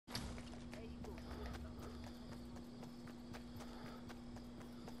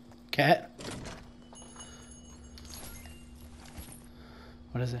Cat?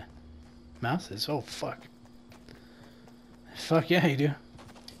 What is it? Mouses? Oh, fuck. Fuck yeah, you do.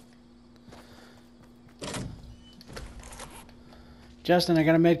 Justin, I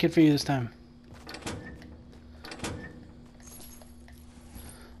got a med kit for you this time.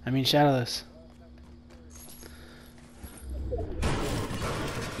 I mean, Shadowless.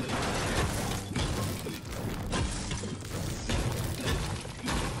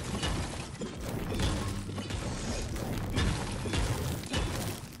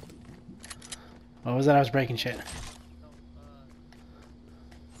 What was that? I was breaking shit.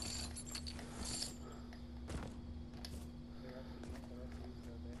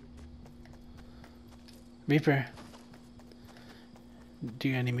 Reaper. Do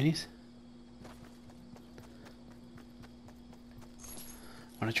you got any minis?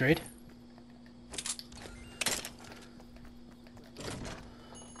 Wanna trade?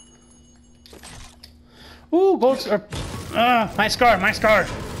 Ooh, gold star. My scar, my scar.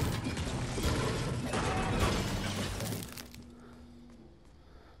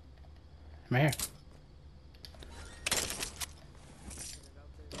 Right here.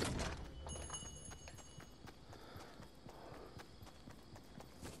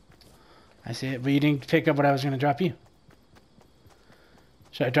 I see it, but you didn't pick up what I was going to drop you.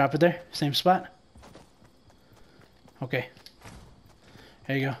 Should I drop it there? Same spot? Okay.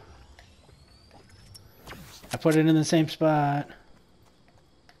 There you go. I put it in the same spot.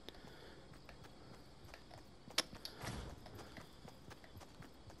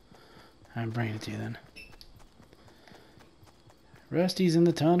 I'm bringing it to you then. Rusty's in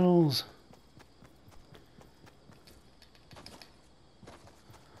the tunnels.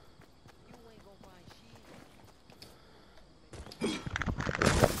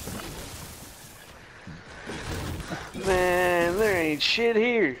 Man, there ain't shit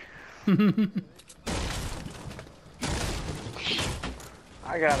here.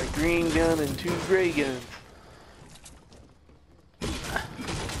 I got a green gun and 2 gray guns.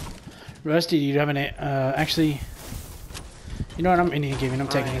 Rusty, do you have any, actually, you know what, I'm Indian gaming, I'm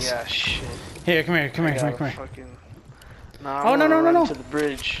taking this. Yeah, shit. Here, come here, come here, come here. Fucking... Nah, Oh, no. To the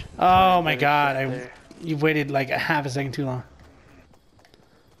bridge. Oh my god, you waited like a half a second too long.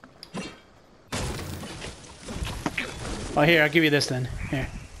 Oh, here, I'll give you this then. Here.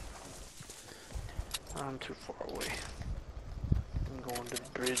 I'm too far away. I'm going to the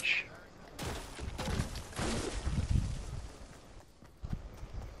bridge.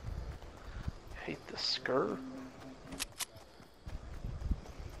 Hate the skirt.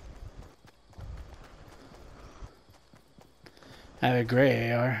 I have a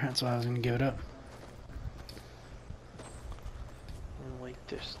gray AR, that's why I was gonna give it up. You don't like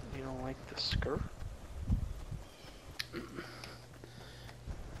this? You don't like the skirt?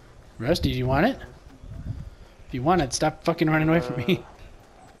 Rusty, do you want it? If you want it, stop fucking running away from me.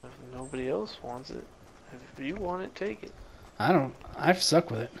 If nobody else wants it, if you want it, take it. I suck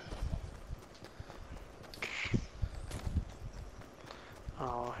with it.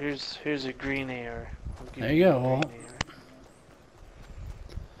 Oh, here's a green AR. There you go. Well,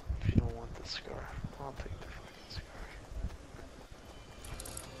 if you don't want the scar, I'll take the fucking scar.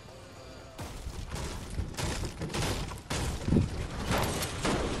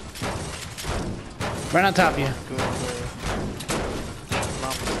 right on top of you. Go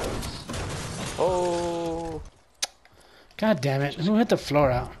oh! God damn it. Who hit the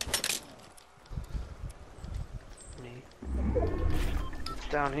floor out? Me. It's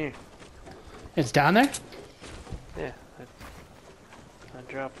down here. It's down there? Yeah, I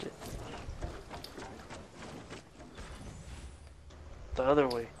dropped it. The other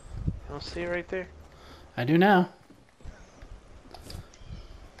way. You don't see it right there? I do now.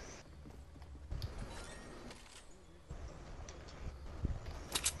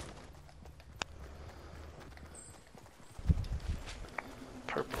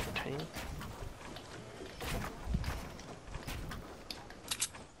 Purple tank.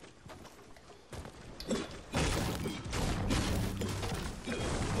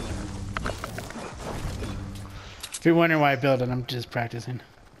 If you're wondering why I built it, I'm just practicing.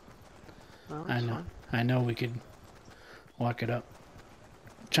 No, I know. fine. I know we could walk it up.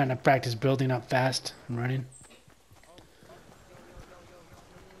 Trying to practice building up fast and running.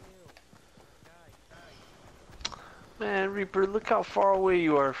 Man, Reaper, look how far away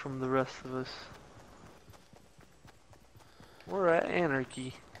you are from the rest of us. We're at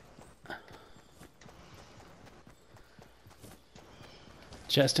Anarchy.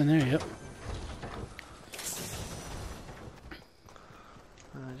 Chest in there, yep.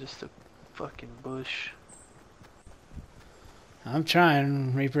 Just a fucking bush. I'm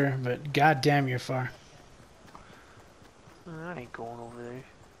trying, Reaper, but goddamn, you're far. I ain't going over there.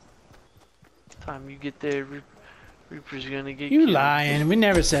 Time you get there, Reaper's gonna get You killed. lying. We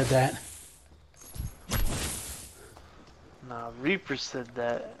never said that. Nah, Reaper said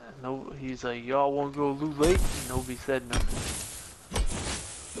that. No, he's like, y'all wanna go loot lake? And nobody said nothing.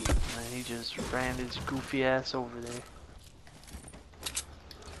 And he just ran his goofy ass over there.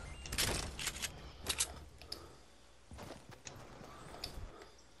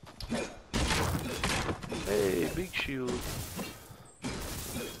 Hey, big shield.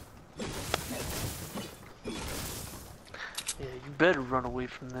 Yeah, you better run away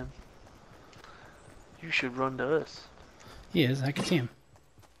from them. You should run to us. He is. I can see him.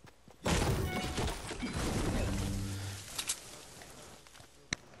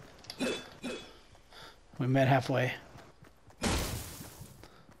 We met halfway.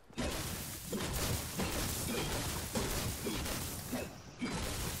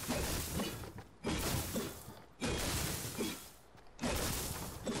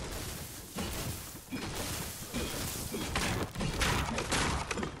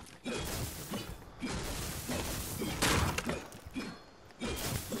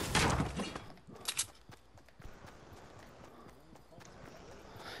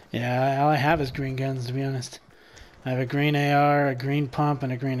 Yeah, all I have is green guns, to be honest. I have a green AR, a green pump,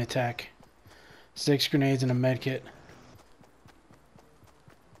 and a green attack. 6 grenades and a med kit.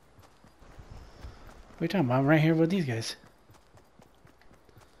 What are you talking about? I'm right here with these guys.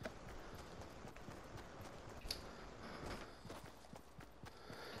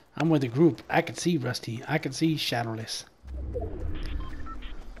 I'm with the group. I can see Rusty. I can see Shadowless.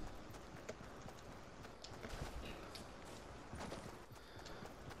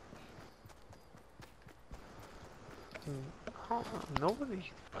 Oh, nobody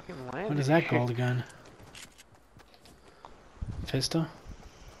fucking landed. What is that here. gold gun? Pistol?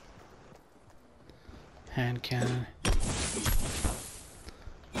 Hand cannon.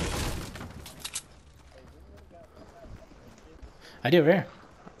 I do over here.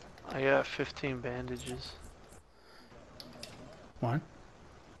 I got 15 bandages. One.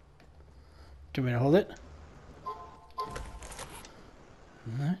 Do you want me to hold it?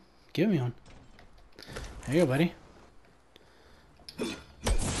 Alright, give me one. There you go, buddy.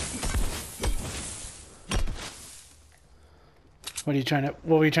 What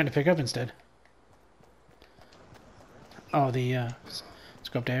were you trying to pick up instead? Oh, the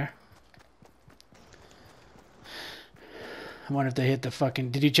scope to air. I wonder if they hit the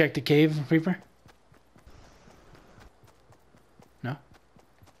fucking... Did you check the cave, Reaper? No?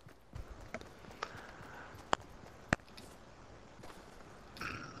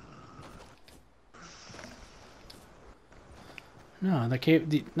 No, the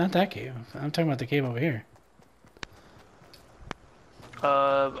cave... not that cave. I'm talking about the cave over here.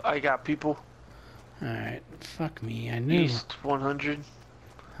 I got people. Alright, fuck me, I knew. East 100.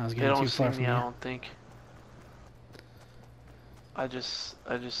 I was They getting don't too see far me, from I you. don't think. I just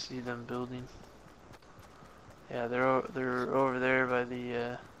see them building. Yeah, they're over there by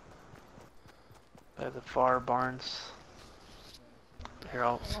the far barns. Here,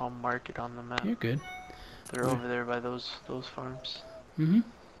 I'll mark it on the map. You're good. They're over there by those farms. Mm-hmm.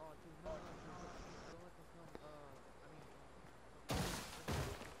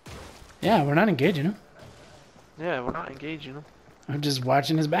 Yeah, we're not engaging him. Yeah, we're not engaging them. I'm just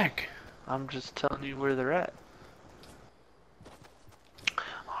watching his back. I'm just telling you where they're at.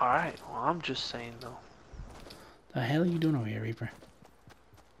 Alright, well, I'm just saying though. The hell are you doing over here, Reaper?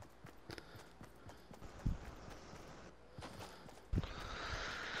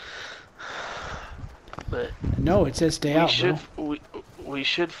 But No, it says stay out, bro. we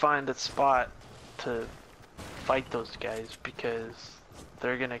should find a spot to fight those guys because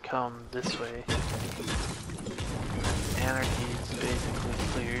they're gonna come this way. Anarchy is basically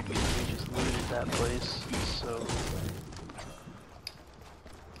cleared because we just looted that place. So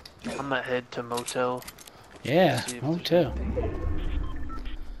I'm gonna head to motel. Yeah, See if motel. there's anything.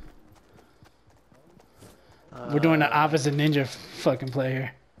 We're doing the opposite ninja fucking play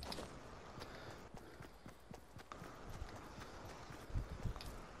here.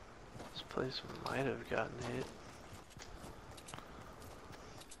 This place might have gotten hit.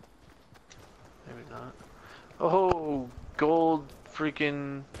 Maybe not. Oh, gold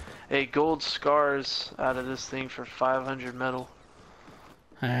freaking... Hey, gold scars out of this thing for 500 metal.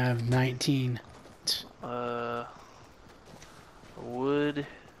 I have 19. Wood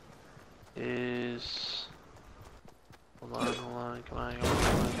is... Hold on, come on.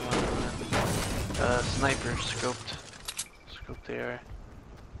 Sniper, scoped. Scoped the area.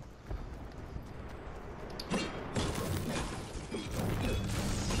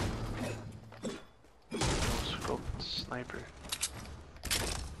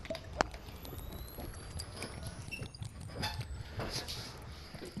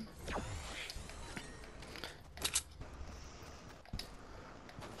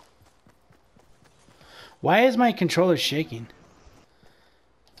 Why is my controller shaking?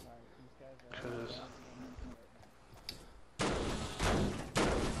 'Cause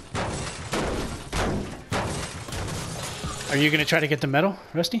Are you gonna try to get the medal,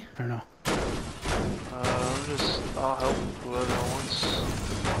 Rusty, or no? I'll help whoever wants to.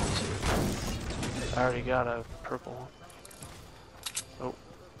 I already got a purple one. Oh,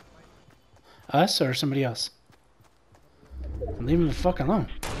 Us or somebody else? Leave him the fuck alone.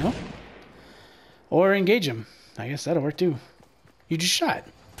 No? Or engage him. I guess that'll work too. You just shot.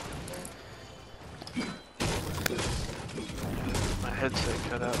 my headset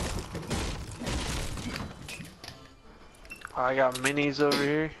cut out. I got minis over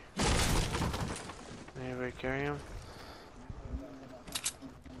here. Anybody carry them?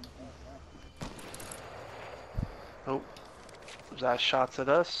 Oh, was that shots at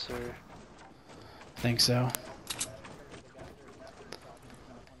us or? Think so.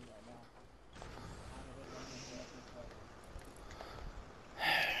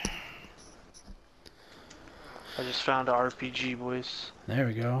 I just found an RPG, boys. There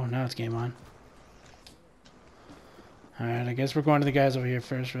we go. Now it's game on. Alright, I guess we're going to the guys over here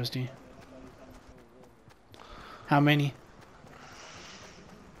first, Rusty. How many?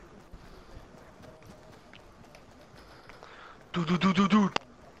 Dude.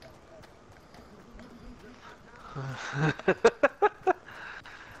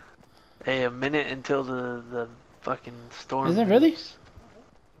 Hey, a minute until the fucking storm. Is it really? moves.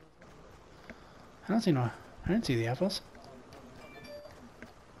 I don't see no. I didn't see the apples.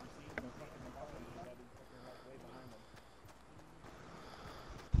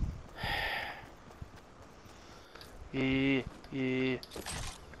 Yeah.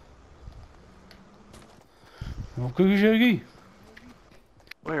 Okay, Shaggy.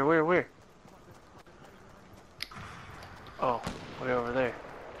 Where? Oh, way over there.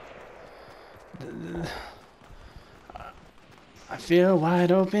 I feel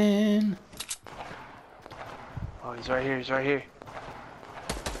wide open. Oh, he's right here.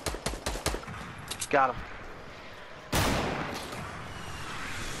 Got him.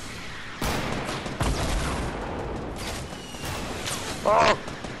 Oh!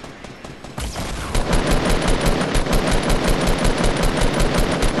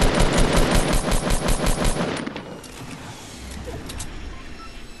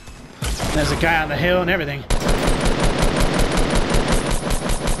 There's a guy on the hill and everything.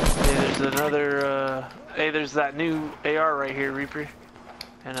 Hey, there's another, hey, there's that new AR right here, Reaper.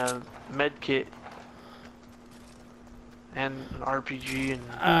 And a med kit. And an RPG and...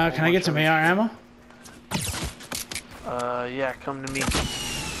 Can I get some AR ammo? Yeah, come to me.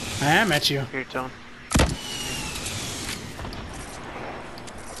 I am at you. Here, Tone.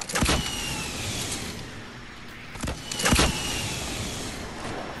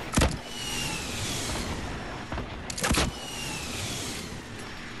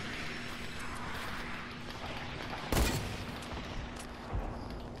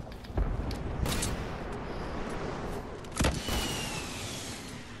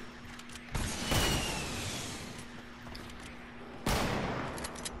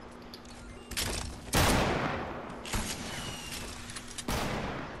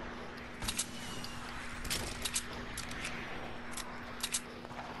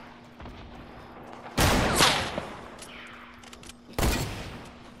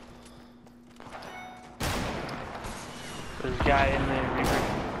 There's a guy in there, Reaper.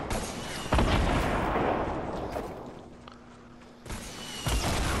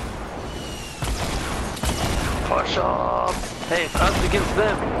 Push up! Hey, it's us against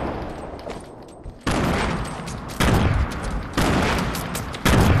them!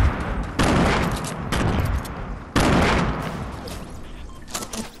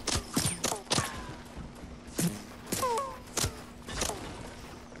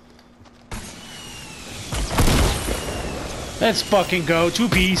 Let's fucking go.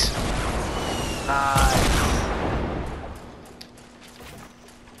 2-piece. Nice.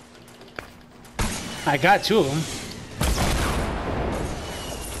 I got 2 of them.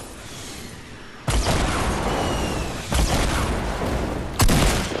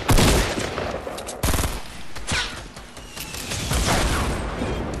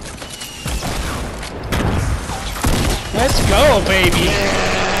 Let's go, baby.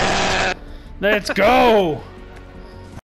 Let's go.